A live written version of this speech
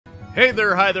Hey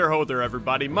there, hi there, ho there,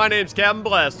 everybody. My name's Captain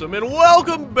Blastum, and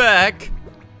welcome back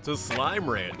to Slime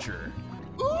Rancher.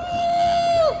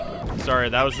 Ooh! Sorry,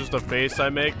 that was just a face I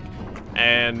make,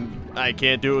 and I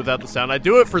can't do it without the sound. I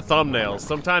do it for thumbnails.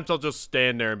 Sometimes I'll just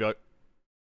stand there and be like,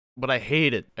 but I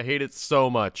hate it. I hate it so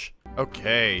much.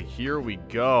 Okay, here we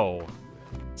go.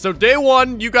 So day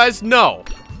one, you guys know.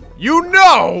 You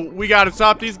know we gotta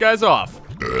top these guys off.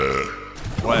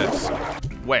 West.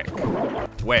 Wick.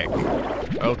 Wick.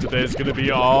 Oh, today's gonna be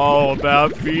all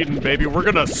about feeding, baby. We're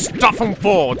gonna stuff them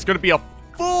full. It's gonna be a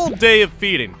full day of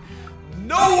feeding.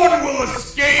 No one will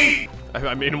escape!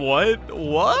 I mean, what?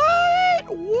 What?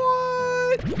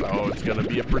 What? Oh, it's gonna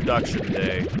be a production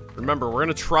day. Remember, we're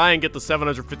gonna try and get the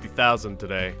 750,000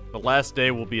 today. The last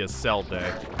day will be a sell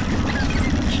day.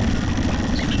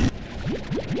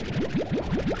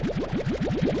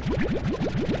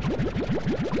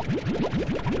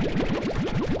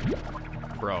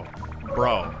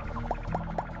 Bro.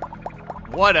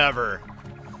 Whatever.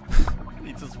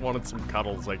 He just wanted some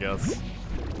cuddles, I guess.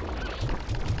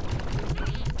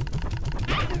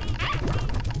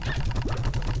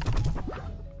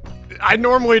 I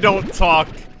normally don't talk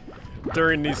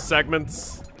during these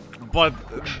segments, but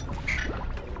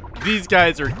these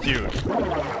guys are cute.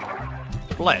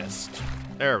 Blessed.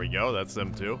 There we go, that's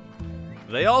them too.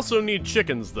 They also need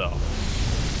chickens, though.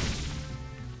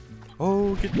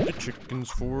 Oh, get the chickens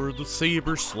for the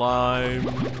saber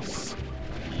slimes.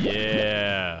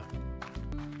 Yeah.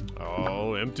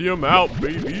 Oh, empty them out,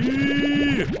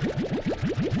 baby.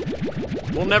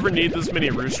 We'll never need this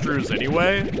many roosters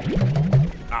anyway.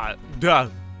 Too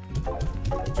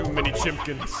many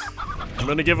chickens. I'm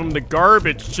gonna give them the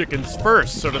garbage chickens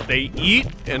first so that they eat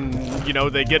and, you know,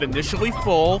 they get initially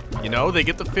full. You know, they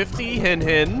get the 50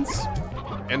 hens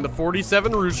and the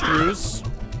 47 roosters.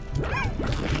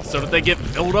 So that they get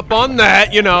filled up on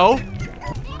that, you know.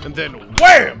 And then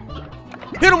wham!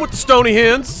 Hit them with the stony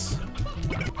hens.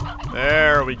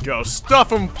 There we go. Stuff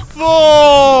them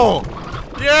full!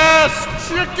 Yes!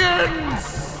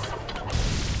 Chickens!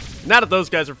 Now that those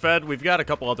guys are fed, we've got a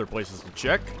couple other places to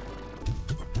check.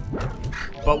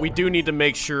 But we do need to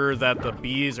make sure that the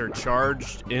bees are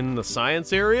charged in the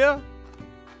science area.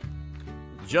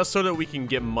 Just so that we can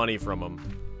get money from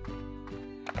them.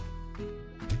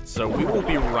 So we will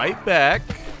be right back.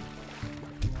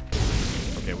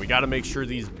 Okay, we gotta make sure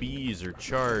these bees are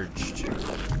charged.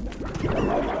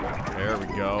 There we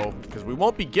go. Because we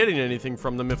won't be getting anything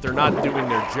from them if they're not doing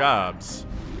their jobs.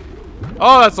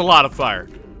 Oh, that's a lot of fire.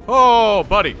 Oh,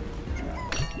 buddy.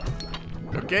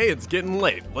 Okay, it's getting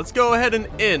late. Let's go ahead and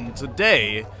end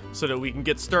today so that we can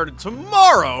get started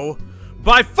tomorrow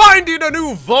by finding a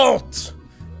new vault.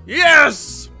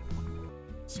 Yes!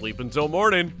 Sleep until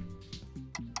morning.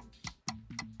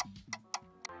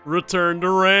 Return to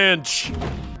ranch.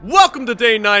 Welcome to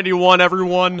day 91,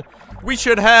 everyone. We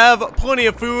should have plenty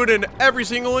of food in every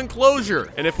single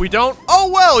enclosure. And if we don't,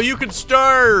 oh well, you can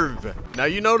starve. Now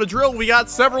you know the drill. We got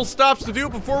several stops to do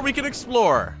before we can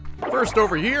explore. First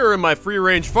over here in my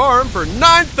free-range farm for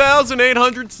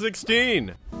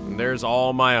 9,816. And there's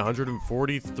all my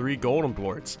 143 golden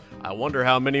plorts. I wonder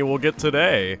how many we'll get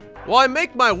today. While I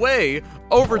make my way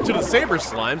over to the saber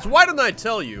slimes, why don't I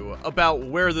tell you about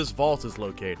where this vault is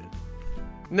located?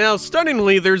 Now,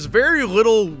 stunningly, there's very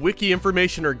little wiki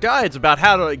information or guides about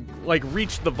how to, like,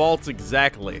 reach the vaults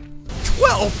exactly.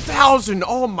 12,000!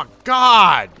 Oh my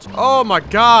god! Oh my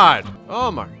god!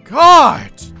 Oh my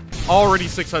god! Already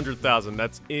 600,000,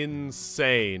 that's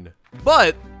insane.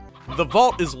 But the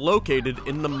vault is located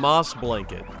in the moss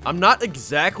blanket. I'm not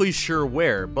exactly sure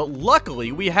where, but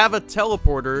luckily we have a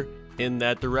teleporter in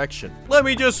that direction. Let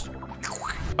me just...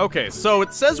 Okay, so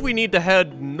it says we need to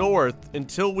head north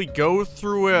until we go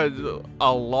through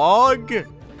a log.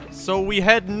 So we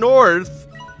head north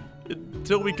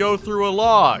until we go through a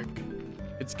log.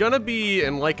 It's gonna be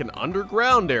in like an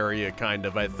underground area, kind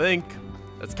of, I think.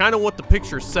 That's kind of what the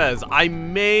picture says. I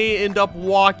may end up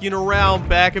walking around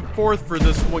back and forth for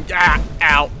this one. Ah,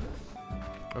 ow.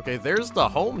 Okay, there's the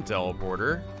home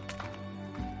teleporter.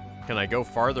 Can I go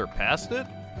farther past it?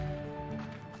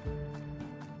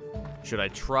 Should I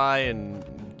try and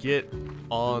get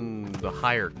on the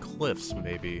higher cliffs,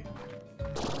 maybe?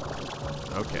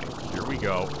 Okay, here we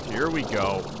go. Here we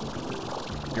go.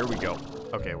 Here we go.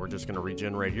 Okay, we're just gonna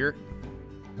regen right here.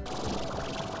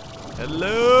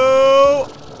 Hello?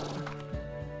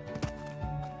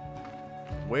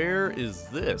 Where is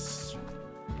this?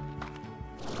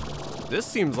 This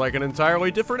seems like an entirely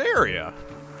different area.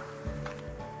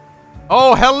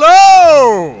 Oh,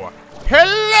 hello!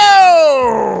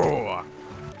 Hello!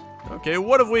 Okay,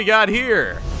 what have we got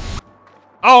here?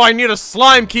 Oh, I need a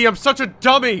slime key. I'm such a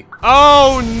dummy.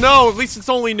 Oh, no. At least it's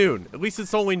only noon. At least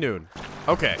it's only noon.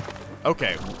 Okay.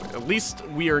 Okay. At least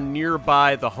we are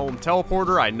nearby the home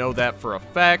teleporter. I know that for a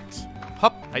fact.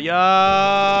 Hup. Hiya.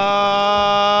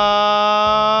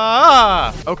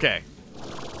 Okay.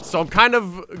 So I'm kind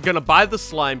of gonna buy the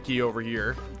slime key over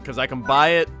here because I can buy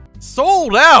it.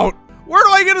 Sold out? Where do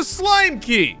I get a slime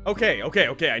key? Okay, okay,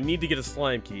 okay. I need to get a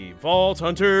slime key. Vault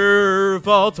Hunter,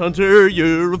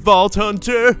 you're a Vault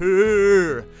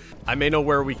Hunter. I may know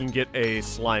where we can get a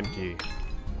slime key.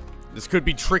 This could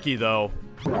be tricky, though.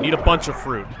 We need a bunch of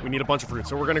fruit. We need a bunch of fruit.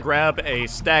 So we're gonna grab a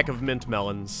stack of mint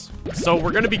melons. So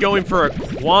we're gonna be going for a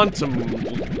quantum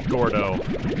Gordo.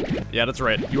 Yeah, that's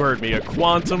right. You heard me. A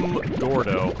quantum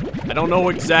Gordo. I don't know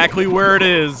exactly where it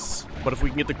is, but if we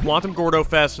can get the quantum Gordo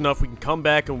fast enough, we can come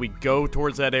back and we go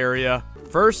towards that area.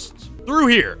 First, through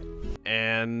here.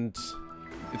 And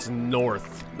it's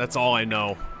north. That's all I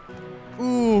know.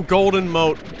 Ooh, golden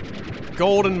moat.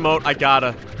 Golden moat. I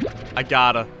gotta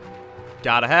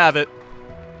have it.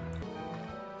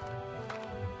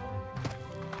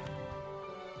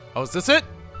 Oh, is this it?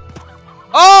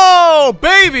 Oh,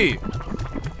 baby!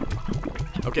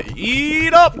 Okay,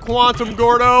 eat up, Quantum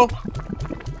Gordo.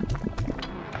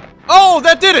 Oh,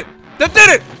 that did it! That did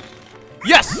it!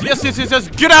 Yes, yes, yes, yes, yes.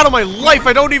 Get out of my life.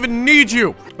 I don't even need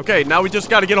you. Okay, now we just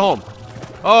gotta get home.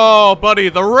 Oh, buddy,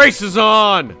 the race is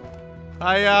on.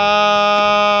 Might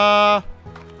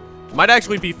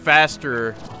actually be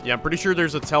faster. Yeah, I'm pretty sure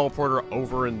there's a teleporter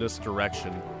over in this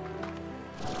direction.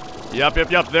 Yep,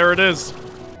 yep, yep. There it is.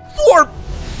 Warp!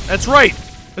 That's right.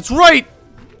 That's right.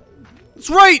 That's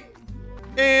right.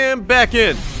 And back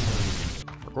in.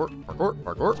 Parkour, parkour,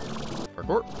 parkour.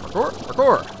 Parkour, parkour,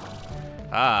 parkour.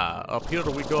 Ah, up here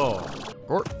we go.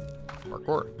 Parkour,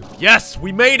 parkour. Yes,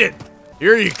 we made it.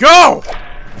 Here you go.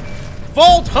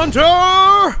 Vault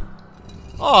Hunter!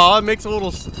 Oh, it makes a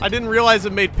little... I didn't realize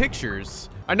it made pictures.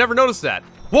 I never noticed that.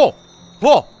 Whoa!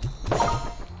 Whoa!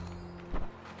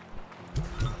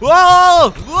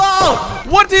 Whoa!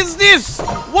 Whoa! What is this?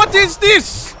 What is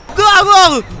this?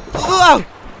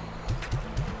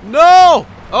 No!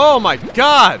 Oh my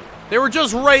god! They were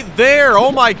just right there!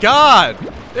 Oh my god!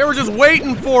 They were just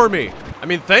waiting for me! I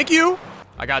mean, thank you!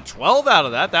 I got 12 out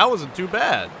of that. That wasn't too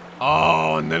bad.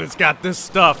 Oh, and then it's got this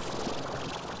stuff.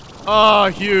 Oh,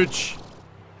 huge.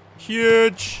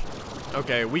 Huge.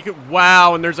 Okay, we could...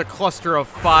 Wow, and there's a cluster of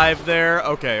 5 there.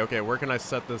 Okay, okay, where can I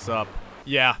set this up?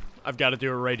 Yeah, I've got to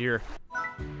do it right here.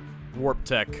 Warp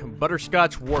Tech.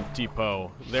 Butterscotch Warp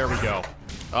Depot. There we go.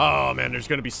 Oh, man, there's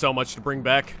going to be so much to bring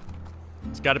back.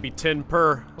 It's got to be 10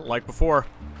 per, like before.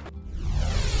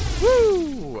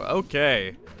 Woo!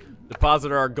 Okay.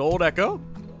 Deposit our gold echo.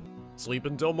 Sleep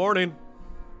until morning.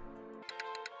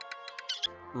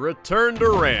 Return to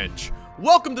ranch.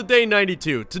 Welcome to day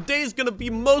 92. Today's gonna be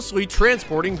mostly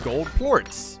transporting gold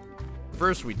plorts.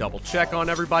 First, we double check on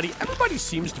everybody. Everybody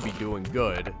seems to be doing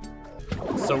good.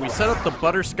 So we set up the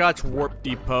Butterscotch Warp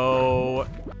Depot.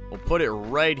 We'll put it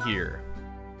right here.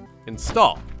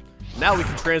 Install. Now we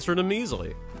can transfer them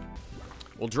easily.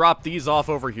 We'll drop these off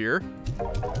over here.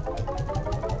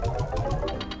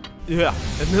 Yeah,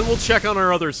 and then we'll check on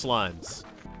our other slimes.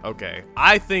 Okay,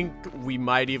 I think we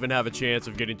might even have a chance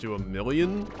of getting to 1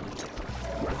 million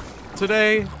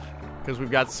today, because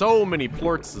we've got so many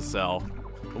plorts to sell.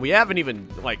 And we haven't even,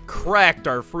 like, cracked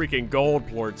our freaking gold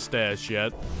plort stash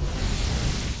yet.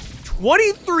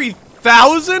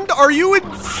 23,000? Are you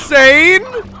insane?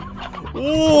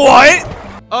 What?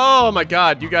 Oh my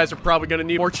god, you guys are probably gonna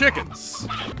need more chickens.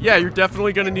 Yeah, you're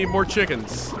definitely gonna need more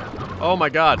chickens. Oh my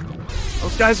god.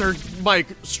 Those guys are my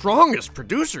strongest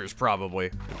producers, probably.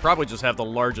 They probably just have the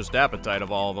largest appetite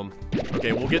of all of them.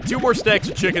 Okay, we'll get 2 more stacks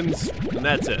of chickens, and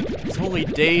that's it. It's only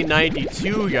day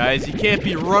 92, guys. You can't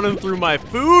be running through my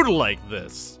food like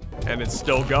this. And it's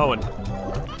still going.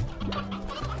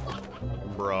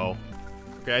 Bro.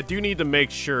 Okay, I do need to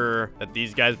make sure that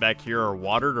these guys back here are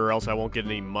watered, or else I won't get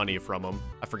any money from them.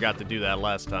 I forgot to do that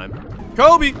last time.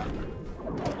 Kobe!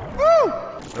 Woo!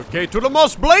 Okay, to the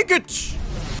moss blanket!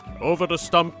 Over the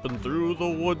stump and through the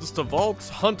woods to vault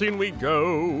hunting we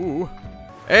go.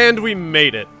 And we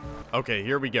made it. Okay,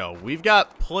 here we go. We've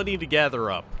got plenty to gather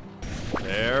up.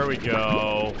 There we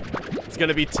go. It's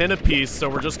gonna be 10 apiece, so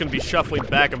we're just gonna be shuffling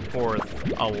back and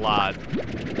forth a lot.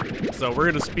 So we're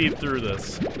gonna speed through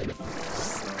this.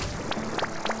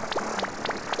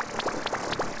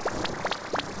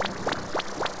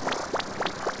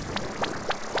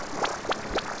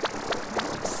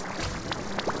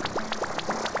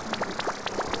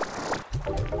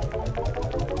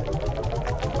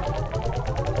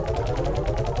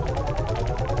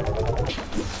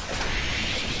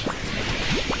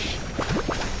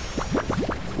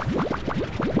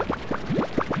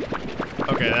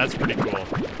 Okay, that's pretty cool.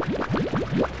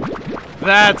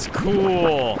 That's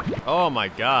cool. Oh my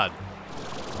god.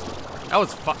 That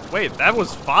was wait, that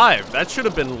was 5. That should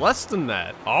have been less than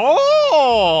that.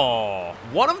 Oh!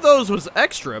 One of those was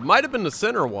extra. It might have been the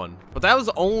center one. But that was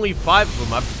only 5 of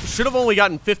them. I should have only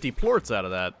gotten 50 plorts out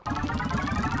of that.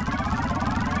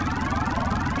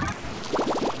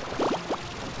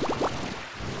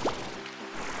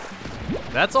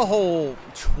 That's a whole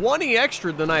 20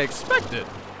 extra than I expected.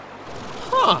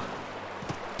 Huh.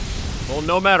 Well,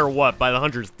 no matter what, by the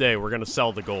 100th day, we're gonna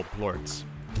sell the gold plorts.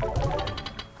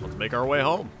 Let's make our way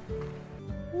home.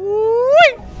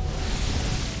 Whee!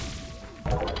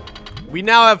 We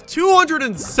now have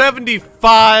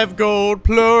 275 gold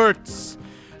plorts.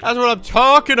 That's what I'm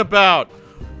talking about,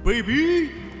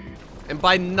 baby. And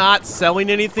by not selling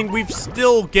anything, we've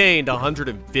still gained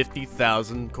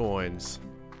 150,000 coins.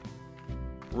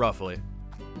 Roughly.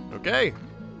 Okay.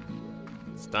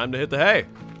 It's time to hit the hay.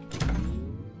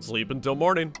 Sleep until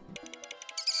morning.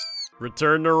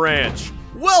 Return to ranch.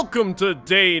 Welcome to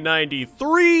day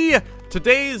 93.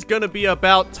 Today is gonna be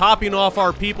about topping off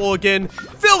our people again,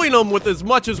 filling them with as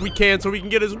much as we can so we can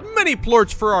get as many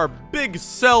plorts for our big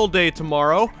sell day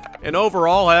tomorrow, and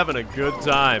overall having a good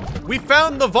time. We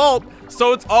found the vault,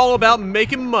 so it's all about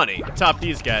making money. Top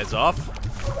these guys off.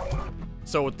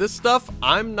 So with this stuff,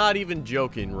 I'm not even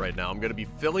joking right now. I'm gonna be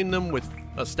filling them with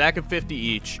a stack of 50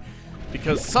 each,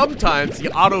 because sometimes the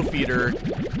auto feeder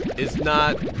is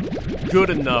not good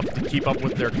enough to keep up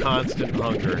with their constant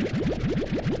hunger.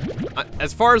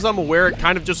 As far as I'm aware, it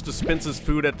kind of just dispenses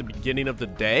food at the beginning of the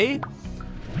day,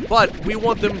 but we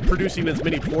want them producing as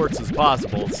many plorts as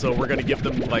possible, so we're gonna give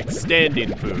them, like,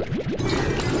 standing food.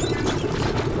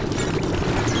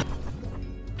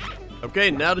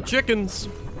 Okay, now the chickens.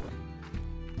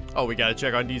 Oh, we gotta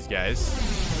check on these guys.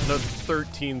 The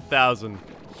 13,000.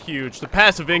 Huge. The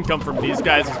passive income from these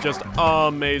guys is just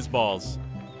amazeballs.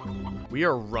 We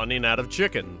are running out of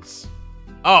chickens.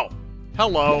 Oh,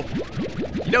 hello.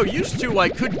 You know, used to I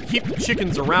couldn't keep the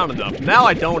chickens around enough. Now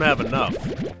I don't have enough.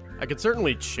 I could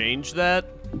certainly change that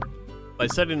by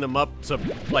setting them up to,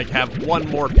 like, have one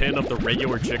more pin of the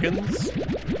regular chickens.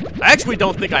 I actually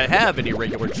don't think I have any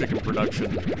regular chicken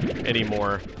production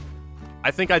anymore.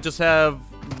 I think I just have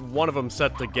one of them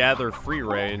set to gather free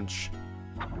range.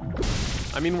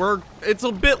 I mean, it's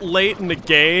a bit late in the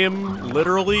game,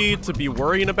 literally, to be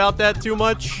worrying about that too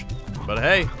much. But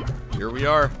hey, here we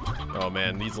are. Oh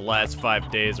man, these last 5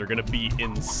 days are gonna be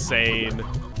insane.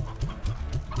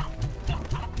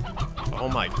 Oh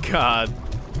my god.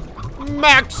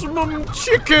 Maximum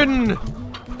chicken!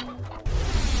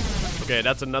 Okay,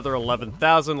 that's another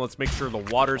 11,000. Let's make sure the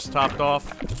water's topped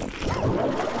off.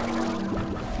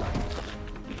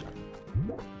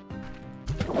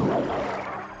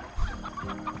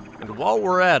 And while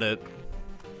we're at it,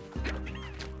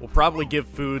 we'll probably give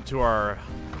food to our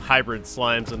hybrid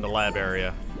slimes in the lab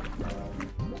area.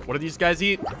 What do these guys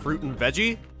eat? Fruit and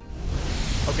veggie?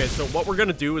 Okay, so what we're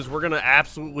gonna do is we're gonna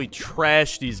absolutely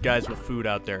trash these guys with food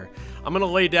out there. I'm gonna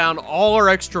lay down all our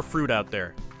extra fruit out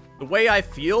there. The way I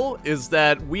feel is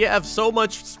that we have so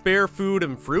much spare food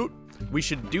and fruit, we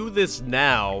should do this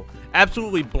now.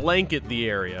 Absolutely blanket the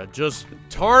area. Just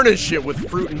tarnish it with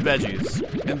fruit and veggies.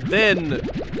 And then,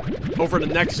 over the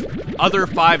next other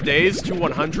 5 days to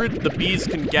 100, the bees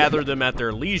can gather them at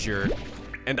their leisure,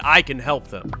 and I can help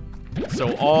them.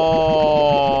 So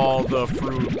all the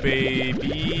fruit,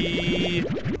 baby.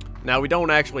 Now, we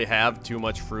don't actually have too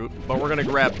much fruit, but we're gonna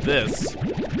grab this,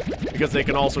 because they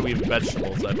can also eat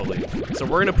vegetables, I believe. So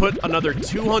we're gonna put another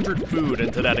 200 food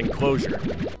into that enclosure.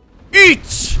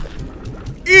 Eat!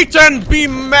 Eat and be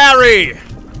merry!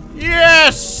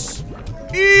 Yes!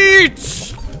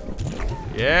 Eat!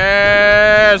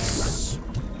 Yes!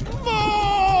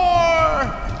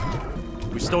 More!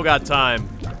 We still got time.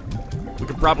 We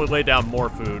could probably lay down more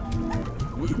food.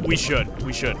 We should.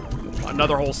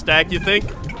 Another whole stack, you think?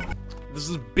 This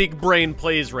is big brain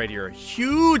plays right here.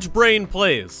 Huge brain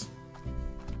plays.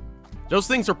 Those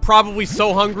things are probably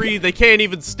so hungry, they can't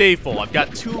even stay full. I've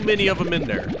got too many of them in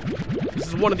there. This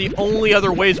is one of the only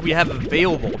other ways we have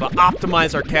available to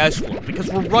optimize our cash flow, because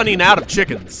we're running out of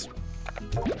chickens.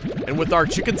 And with our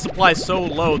chicken supply so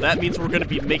low, that means we're going to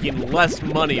be making less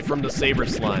money from the saber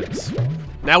slimes.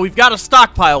 Now, we've got a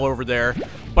stockpile over there,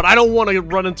 but I don't want to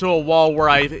run into a wall where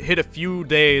I hit a few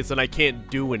days and I can't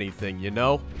do anything, you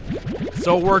know?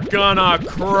 So we're gonna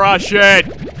crush it!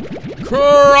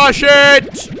 Crush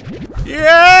it!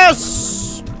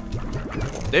 Yes!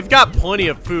 They've got plenty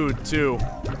of food, too.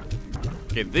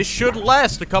 Okay, this should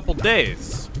last a couple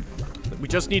days. We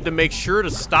just need to make sure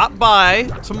to stop by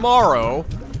tomorrow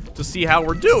to see how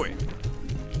we're doing.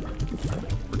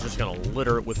 just gonna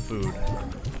litter it with food.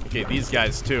 Okay, these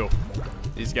guys too.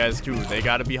 These guys too, they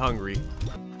gotta be hungry.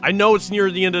 I know it's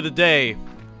near the end of the day.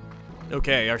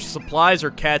 Okay, our supplies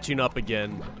are catching up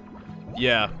again.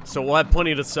 Yeah, so we'll have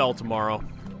plenty to sell tomorrow.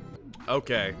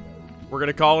 Okay, we're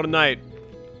gonna call it a night.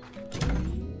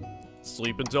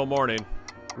 Sleep until morning.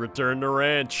 Return to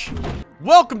ranch.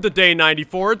 Welcome to day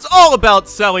 94. It's all about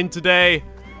selling today.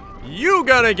 You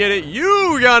gonna get it.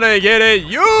 You gonna get it.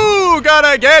 You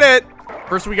gonna get it.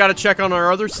 First, we gotta check on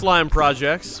our other slime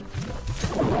projects.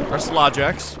 Or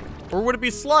slojects. Or would it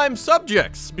be slime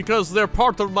subjects? Because they're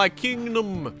part of my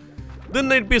kingdom. Then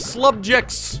they'd be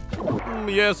slubjects.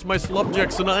 Yes, my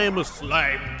slubjects, and I am a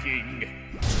slime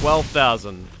king.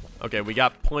 12,000. Okay, we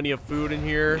got plenty of food in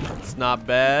here. It's not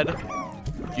bad.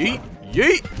 Yeet,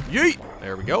 yeet, yeet.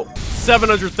 There we go.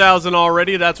 700,000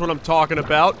 already. That's what I'm talking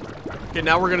about. Okay,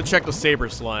 now we're gonna check the saber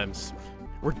slimes.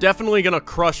 We're definitely gonna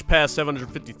crush past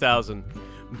 750,000.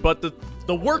 But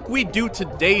the work we do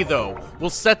today, though, will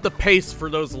set the pace for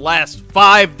those last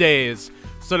 5 days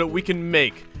so that we can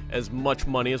make as much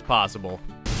money as possible.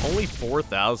 Only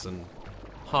 4,000.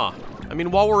 Huh. I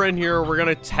mean, while we're in here, we're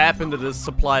gonna tap into this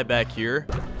supply back here.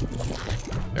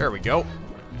 There we go.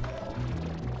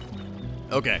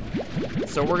 Okay.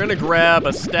 So we're gonna grab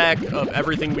a stack of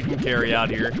everything we can carry out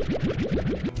here.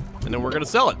 And then we're gonna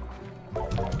sell it.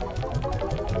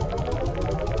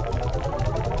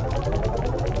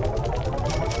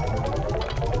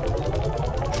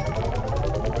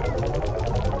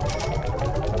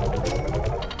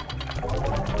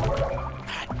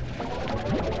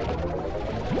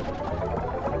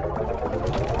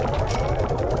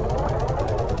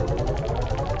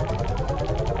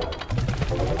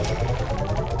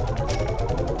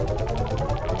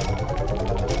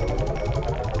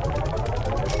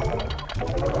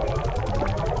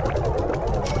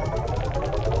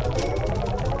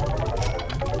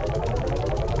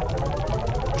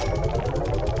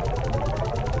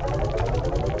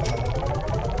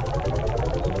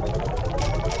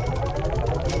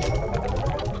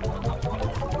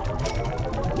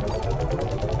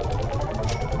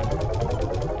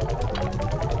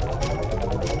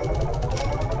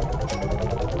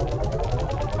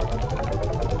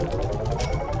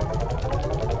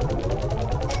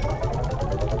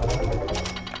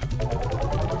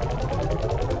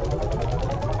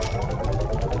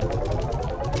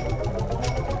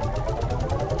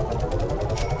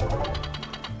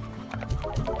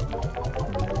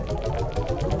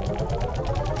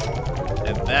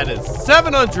 That is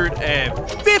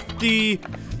 750,000!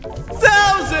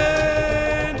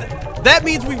 That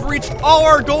means we've reached all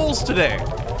our goals today.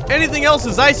 Anything else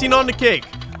is icing on the cake.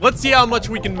 Let's see how much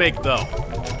we can make, though.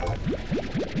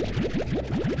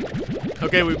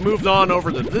 Okay, we've moved on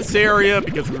over to this area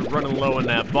because we're running low in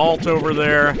that vault over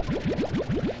there.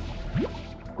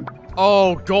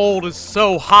 Oh, gold is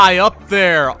so high up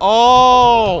there.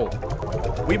 Oh!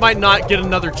 We might not get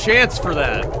another chance for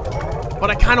that. But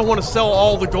I kind of want to sell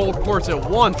all the gold quartz at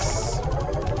once.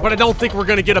 But I don't think we're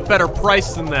going to get a better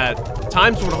price than that.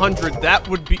 Times 100, that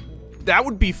would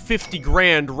be 50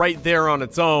 grand right there on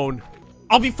its own.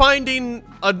 I'll be finding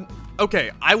I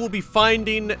will be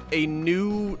finding a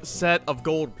new set of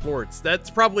gold plorts.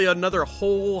 That's probably another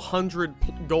whole 100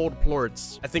 gold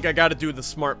plorts. I think I gotta do the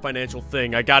smart financial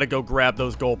thing. I gotta go grab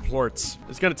those gold plorts.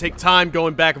 It's gonna take time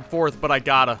going back and forth, but I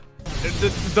gotta.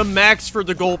 The max for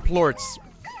the gold plorts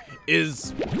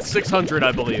is 600,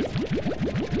 I believe.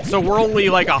 So we're only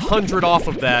like 100 off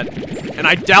of that, and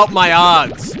I doubt my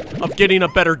odds of getting a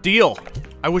better deal.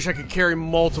 I wish I could carry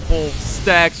multiple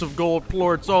stacks of gold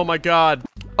plorts. Oh my god.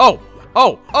 Oh!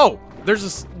 There's a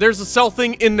sell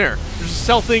thing in there. There's a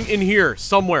sell thing in here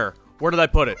somewhere. Where did I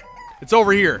put it? It's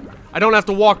over here. I don't have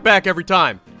to walk back every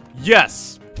time.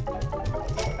 Yes.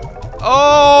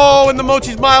 Oh, and the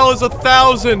Mochi's Mile is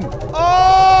 1,000.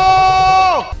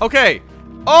 Oh! Okay.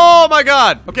 Oh my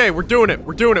god. Okay, we're doing it.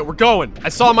 We're doing it. We're going. I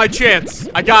saw my chance.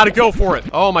 I gotta go for it.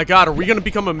 Oh my god, are we gonna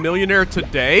become a millionaire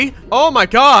today? Oh my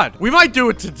god. We might do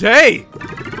it today.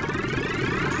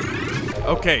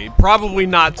 Okay, probably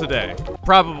not today.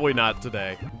 Probably not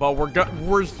today. But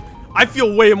I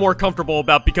feel way more comfortable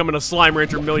about becoming a Slime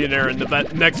Rancher millionaire in the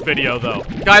next video, though.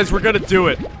 Guys, we're gonna do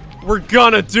it. We're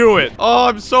gonna do it. Oh,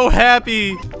 I'm so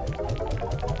happy.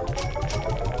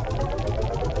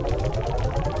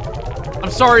 I'm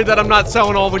sorry that I'm not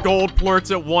selling all the gold plorts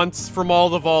at once from all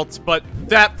the vaults, but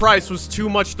that price was too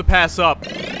much to pass up.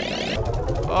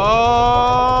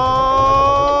 Oh,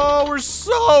 we're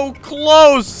so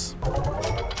close.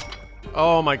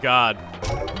 Oh my god.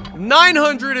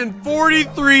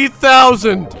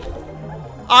 943,000.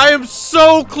 I am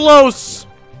so close.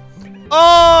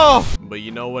 Oh! But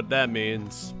you know what that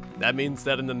means. That means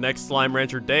that in the next Slime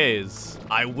Rancher days,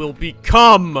 I will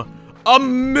become a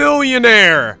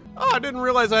millionaire! Oh, I didn't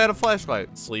realize I had a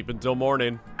flashlight. Sleep until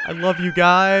morning. I love you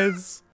guys.